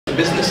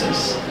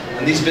businesses,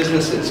 and these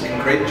businesses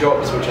can create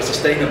jobs which are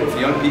sustainable for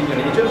young people in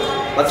Egypt,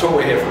 that's what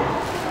we're here for.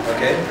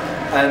 Okay?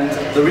 And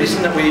the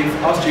reason that we've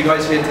asked you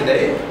guys here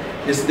today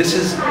is this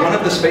is one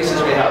of the spaces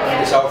we have.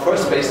 It's our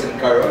first space in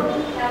Cairo,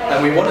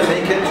 and we want to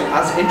make it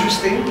as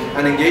interesting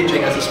and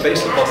engaging as a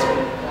space as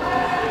possible.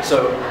 So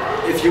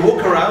if you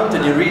walk around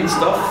and you read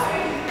stuff,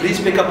 please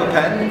pick up a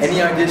pen.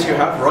 Any ideas you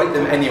have, write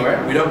them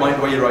anywhere. We don't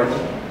mind where you write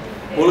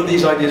them. All of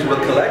these ideas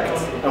we'll collect,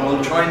 and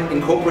we'll try and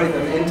incorporate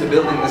them into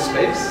building this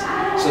space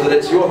so that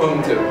it's your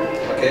home too.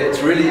 Okay?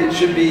 It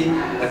should be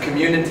a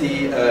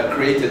community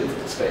created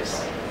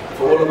space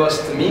for all of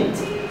us to meet.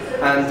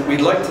 And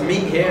we'd like to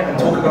meet here and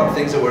talk about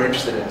things that we're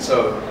interested in.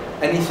 So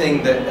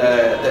anything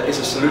that is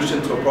a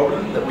solution to a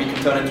problem that we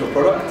can turn into a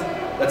product,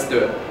 let's do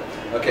it.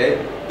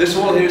 Okay? This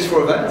wall here is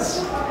for events.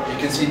 You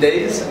can see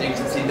days and you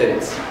can see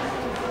dates.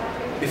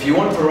 If you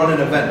want to run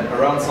an event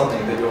around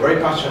something that you're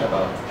very passionate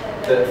about,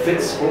 that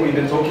fits what we've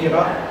been talking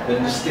about,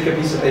 then just stick a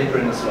piece of paper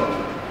in the slot.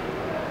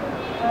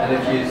 And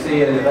if you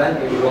see an event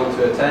that you want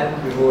to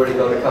attend, we've already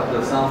got a couple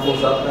of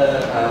samples up there.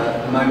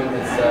 At the moment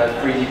it's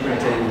 3D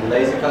printing and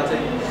laser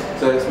cutting,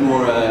 so it's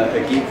more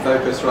a geek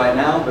focus right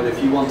now, but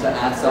if you want to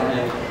add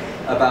something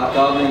about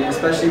gardening,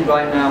 especially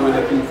right now we're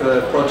looking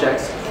for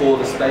projects for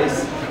the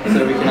space,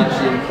 so we can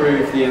actually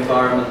improve the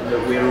environment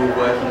that we're all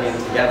working in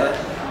together.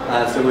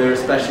 So we're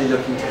especially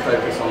looking to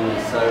focus on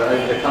this. So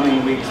over the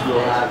coming weeks we'll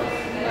have,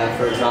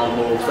 for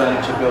example,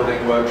 furniture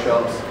building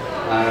workshops.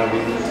 We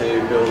need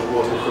to build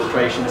water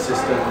filtration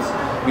systems.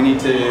 We need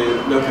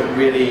to look at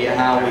really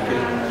how we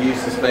can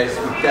use the space.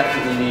 We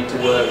definitely need to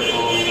work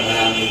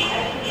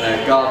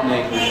on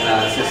gardening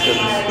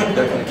systems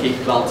that can keep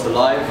plants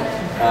alive,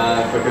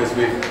 because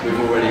we've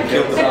already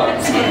killed some.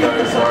 I'm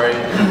very sorry.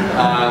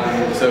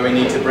 So we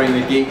need to bring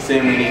the geeks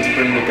in. We need to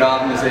bring the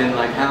gardeners in.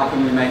 Like, how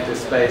can we make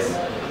this space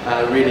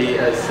really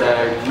as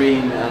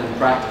green and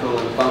practical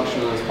and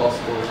functional as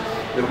possible,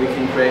 that we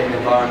can create an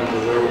environment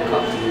that we're all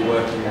comfortable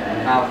working in,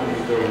 and how can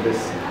we build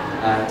this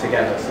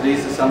together? So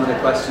these are some of the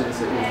questions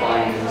that you'll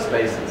find in the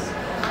spaces.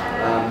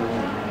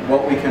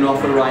 What we can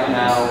offer right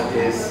now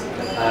is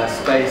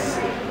space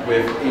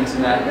with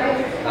internet,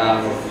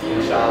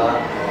 inshallah.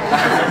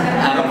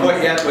 Not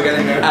quite yet, we're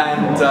getting there.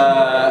 And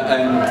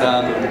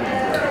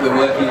we're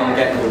working on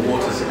getting the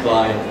water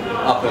supply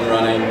up and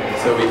running,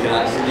 so we can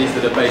actually, these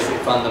are the basic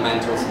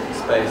fundamentals of the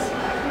space.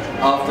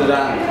 After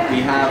that,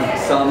 we have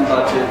some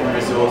budget and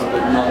resource,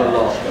 but not a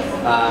lot.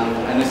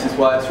 And this is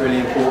why it's really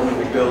important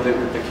we build it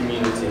with the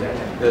community.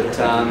 That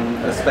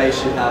a space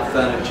should have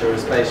furniture, a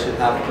space should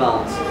have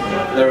plants.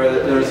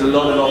 There is a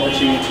lot of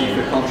opportunity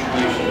for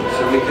contribution.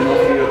 So we can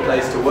offer you a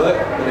place to work,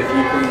 but if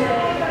you can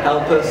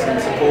help us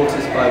and support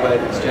us by way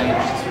of exchange,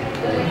 this would be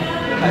great.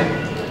 Okay.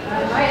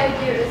 My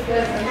idea is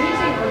there's a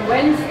meeting on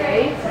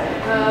Wednesday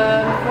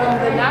from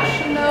the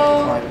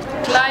National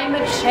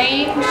Climate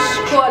Change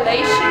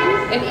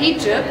Coalition in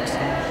Egypt,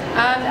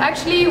 and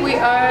actually we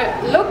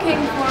are looking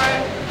for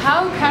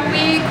how can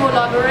we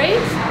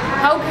collaborate,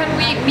 how can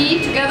we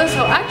meet together.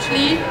 So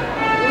actually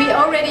we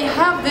already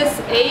have this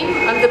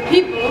aim and the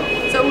people,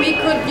 so we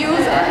could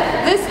use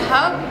this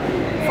hub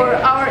for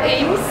our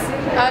aims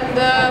and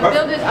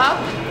build it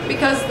up,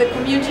 because the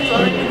community is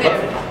already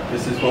there.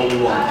 This is what we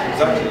want.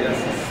 Exactly, yes.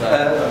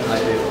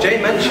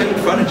 Jay mentioned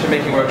furniture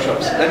making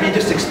workshops. Let me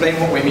just explain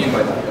what we mean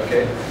by that,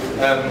 okay?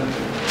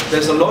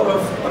 There's a lot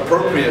of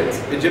appropriate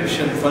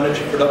Egyptian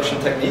furniture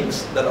production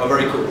techniques that are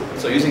very cool.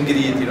 So using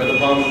grid, you know, the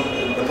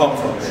palm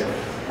fronds.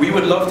 We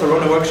would love to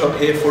run a workshop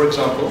here, for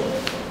example,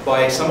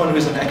 by someone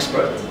who's an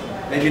expert,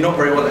 maybe not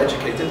very well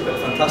educated, but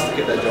fantastic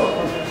at their job.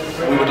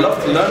 We would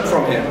love to learn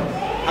from him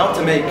how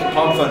to make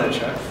palm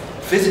furniture,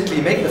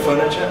 physically make the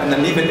furniture, and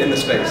then leave it in the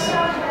space.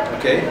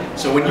 Okay?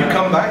 So when you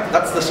come back,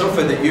 that's the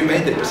sofa that you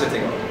made that you're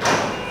sitting on.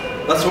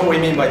 That's what we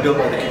mean by built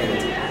by the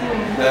community.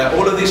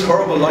 All of these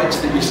horrible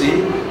lights that you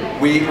see,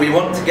 we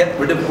want to get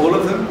rid of all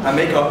of them and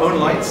make our own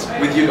lights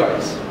with you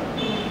guys.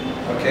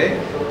 Okay?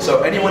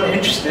 So anyone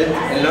interested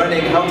in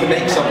learning how to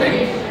make something,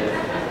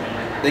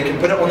 they can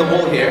put it on the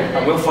wall here,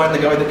 and we'll find the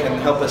guy that can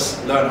help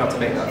us learn how to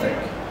make that thing.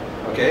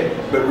 Okay?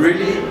 But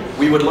really,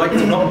 we would like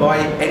to not buy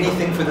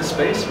anything for the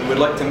space. We would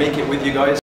like to make it with you guys.